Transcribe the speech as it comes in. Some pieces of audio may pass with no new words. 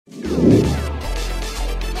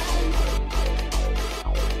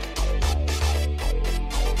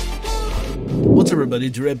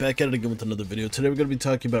everybody, right back at it again with another video. Today we're going to be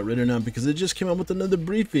talking about Ready or Not because it just came out with another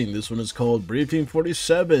briefing. This one is called Briefing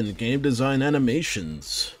 47, Game Design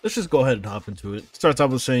Animations. Let's just go ahead and hop into it. Starts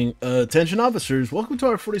off with saying, attention officers, welcome to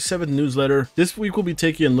our 47th newsletter. This week we'll be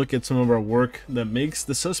taking a look at some of our work that makes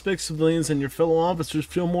the suspect civilians and your fellow officers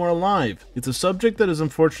feel more alive. It's a subject that is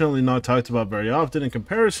unfortunately not talked about very often in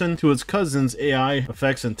comparison to its cousins, AI,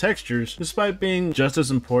 effects, and textures, despite being just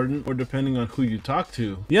as important or depending on who you talk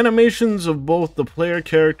to. The animations of both the player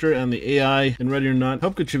character and the AI in Ready or Not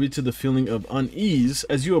help contribute to the feeling of unease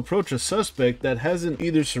as you approach a suspect that hasn't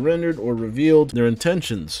either surrendered or revealed their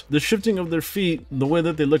intentions. The shifting of their feet, the way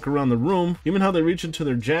that they look around the room, even how they reach into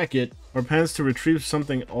their jacket or pants to retrieve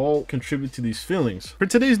something all contribute to these feelings. For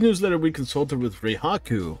today's newsletter, we consulted with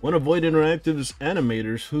Reihaku, one of Void Interactive's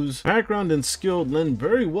animators whose background and skill lend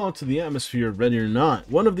very well to the atmosphere of Ready or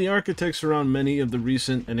Not, one of the architects around many of the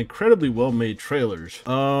recent and incredibly well-made trailers.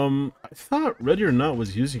 I thought Ready or Not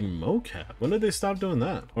was using MOCAP. When did they stop doing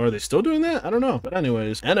that? Or are they still doing that? I don't know. But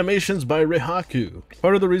anyways, animations by Reihaku.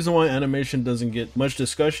 Part of the reason why animation doesn't get much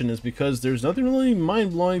discussion is because there's nothing really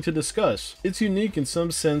mind-blowing to discuss. It's unique in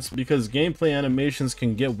some sense because gameplay animations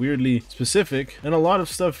can get weirdly specific, and a lot of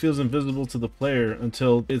stuff feels invisible to the player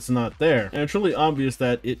until it's not there. And it's really obvious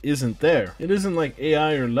that it isn't there. It isn't like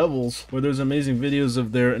AI or levels where there's amazing videos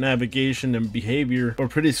of their navigation and behavior or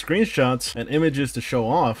pretty screenshots and images to show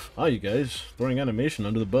off. Oh, you guys, throwing animation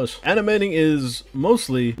under the bus. Animating is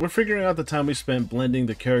mostly we're figuring out the time we spent blending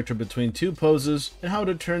the character between two poses and how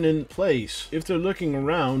to turn in place if they're looking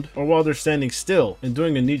around or while they're standing still, and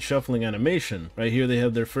doing a neat shuffling animation. Right here they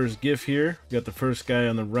have their first GIF here. You got the first guy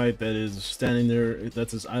on the right that is standing there.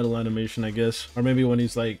 That's his idle animation, I guess. Or maybe when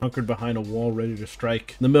he's like hunkered behind a wall ready to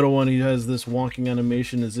strike. The middle one, he has this walking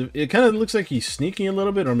animation as if it kind of looks like he's sneaking a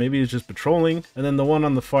little bit, or maybe he's just patrolling. And then the one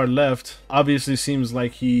on the far left obviously seems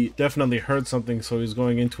like he definitely heard something, so he's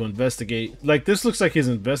going in to investigate. Like, this looks like his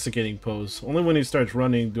investigating pose. Only when he starts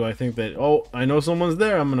running do I think that, oh, I know someone's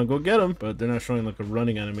there, I'm gonna go get him. But they're not showing like a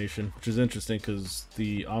running animation, which is interesting because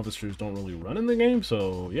the officers don't really run in the game,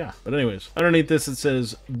 so yeah. But anyways, underneath this it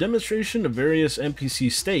says demonstration of various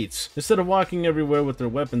NPC states. Instead of walking everywhere with their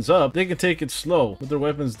weapons up, they can take it slow with their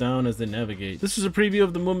weapons down as they navigate. This is a preview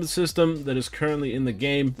of the movement system that is currently in the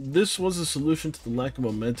game. This was a solution to the lack of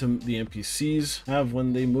momentum the NPCs have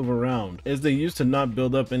when they move around, as they used to not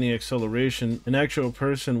build up any acceleration. An actual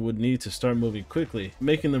person would need to start moving quickly,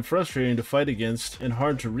 making them frustrating to fight against and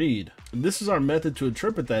hard to read. This is our method to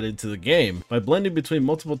interpret that into the game by blending between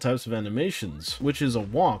multiple types of animations, which is a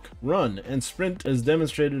walk, run, and sprint as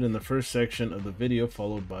demonstrated in the first section of the video,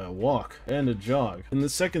 followed by a walk and a jog in the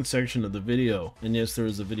second section of the video. And yes, there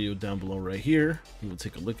is a video down below right here. We'll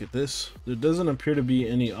take a look at this. There doesn't appear to be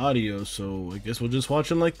any audio, so I guess we'll just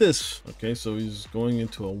watch him like this. Okay, so he's going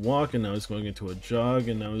into a walk, and now he's going into a jog,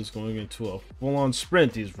 and now he's going into a full-on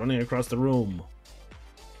sprint. He's running across the room.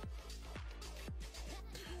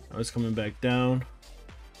 Now he's coming back down.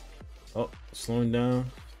 Oh, slowing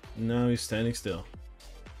down. Now he's standing still.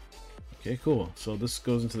 Okay, cool. So this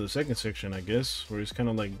goes into the second section, I guess, where he's kind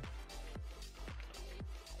of like,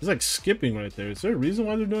 he's like skipping right there. Is there a reason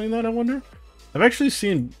why they're doing that, I wonder? I've actually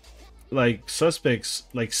seen like suspects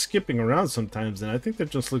like skipping around sometimes, and I think that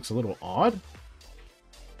just looks a little odd.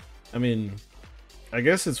 I mean, I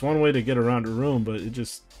guess it's one way to get around a room, but it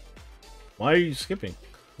just, why are you skipping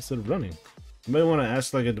instead of running? You might want to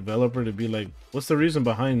ask like a developer to be like, what's the reason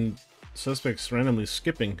behind suspects randomly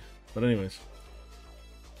skipping? But anyways,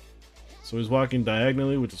 so he's walking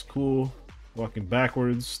diagonally, which is cool. Walking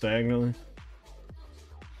backwards diagonally.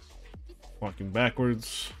 Walking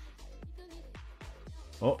backwards.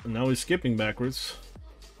 Oh, now he's skipping backwards.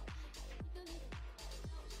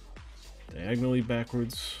 Diagonally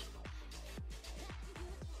backwards.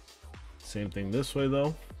 Same thing this way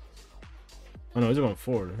though. Oh no, he's going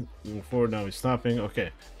forward. Going forward, now he's stopping.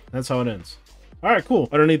 Okay, that's how it ends. Alright, cool.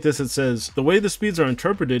 Underneath this it says, the way the speeds are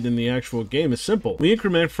interpreted in the actual game is simple. We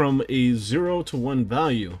increment from a 0 to 1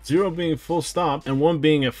 value, 0 being full stop and 1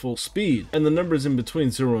 being at full speed, and the numbers in between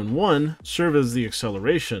 0 and 1 serve as the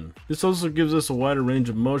acceleration. This also gives us a wider range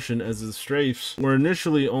of motion, as the strafes were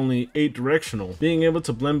initially only 8 directional. Being able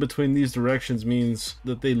to blend between these directions means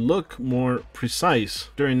that they look more precise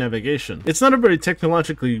during navigation. It's not a very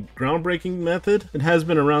technologically groundbreaking method. It has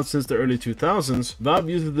been around since the early 2000s. Valve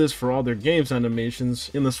uses this for all their games and animations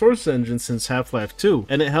in the Source engine since Half-Life 2,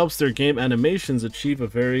 and it helps their game animations achieve a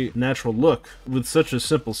very natural look with such a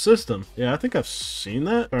simple system. Yeah, I think I've seen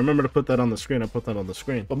that. If I remember to put that on the screen, I put that on the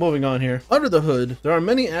screen. But moving on here. Under the hood, there are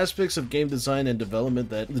many aspects of game design and development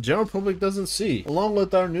that the general public doesn't see. Along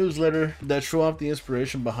with our newsletter that show off the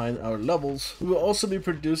inspiration behind our levels, we will also be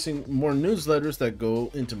producing more newsletters that go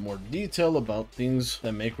into more detail about things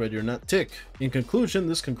that make Ready or Not tick. In conclusion,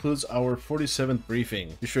 this concludes our 47th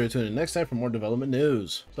briefing. Be sure to tune in next time for more development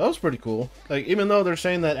news. So that was pretty cool. Like, even though they're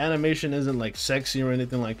saying that animation isn't like sexy or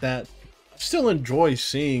anything like that, still enjoy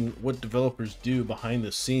seeing what developers do behind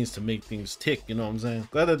the scenes to make things tick, you know what I'm saying?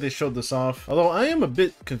 Glad that they showed this off. Although I am a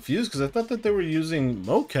bit confused because I thought that they were using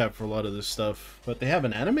MOCAP for a lot of this stuff, but they have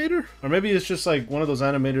an animator? Or maybe it's just like one of those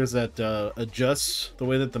animators that adjusts the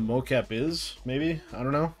way that the MOCAP is, maybe? I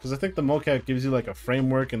don't know. Because I think the MOCAP gives you like a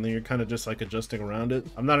framework and then you're kind of just like adjusting around it.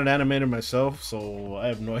 I'm not an animator myself, so I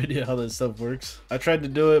have no idea how that stuff works. I tried to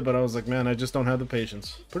do it, but I was like, man, I just don't have the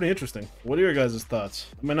patience. Pretty interesting. What are your guys' thoughts?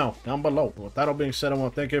 Let me know down below. With that all being said, I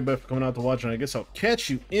want to thank everybody for coming out to watch, and I guess I'll catch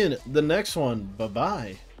you in the next one.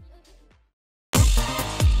 Bye-bye.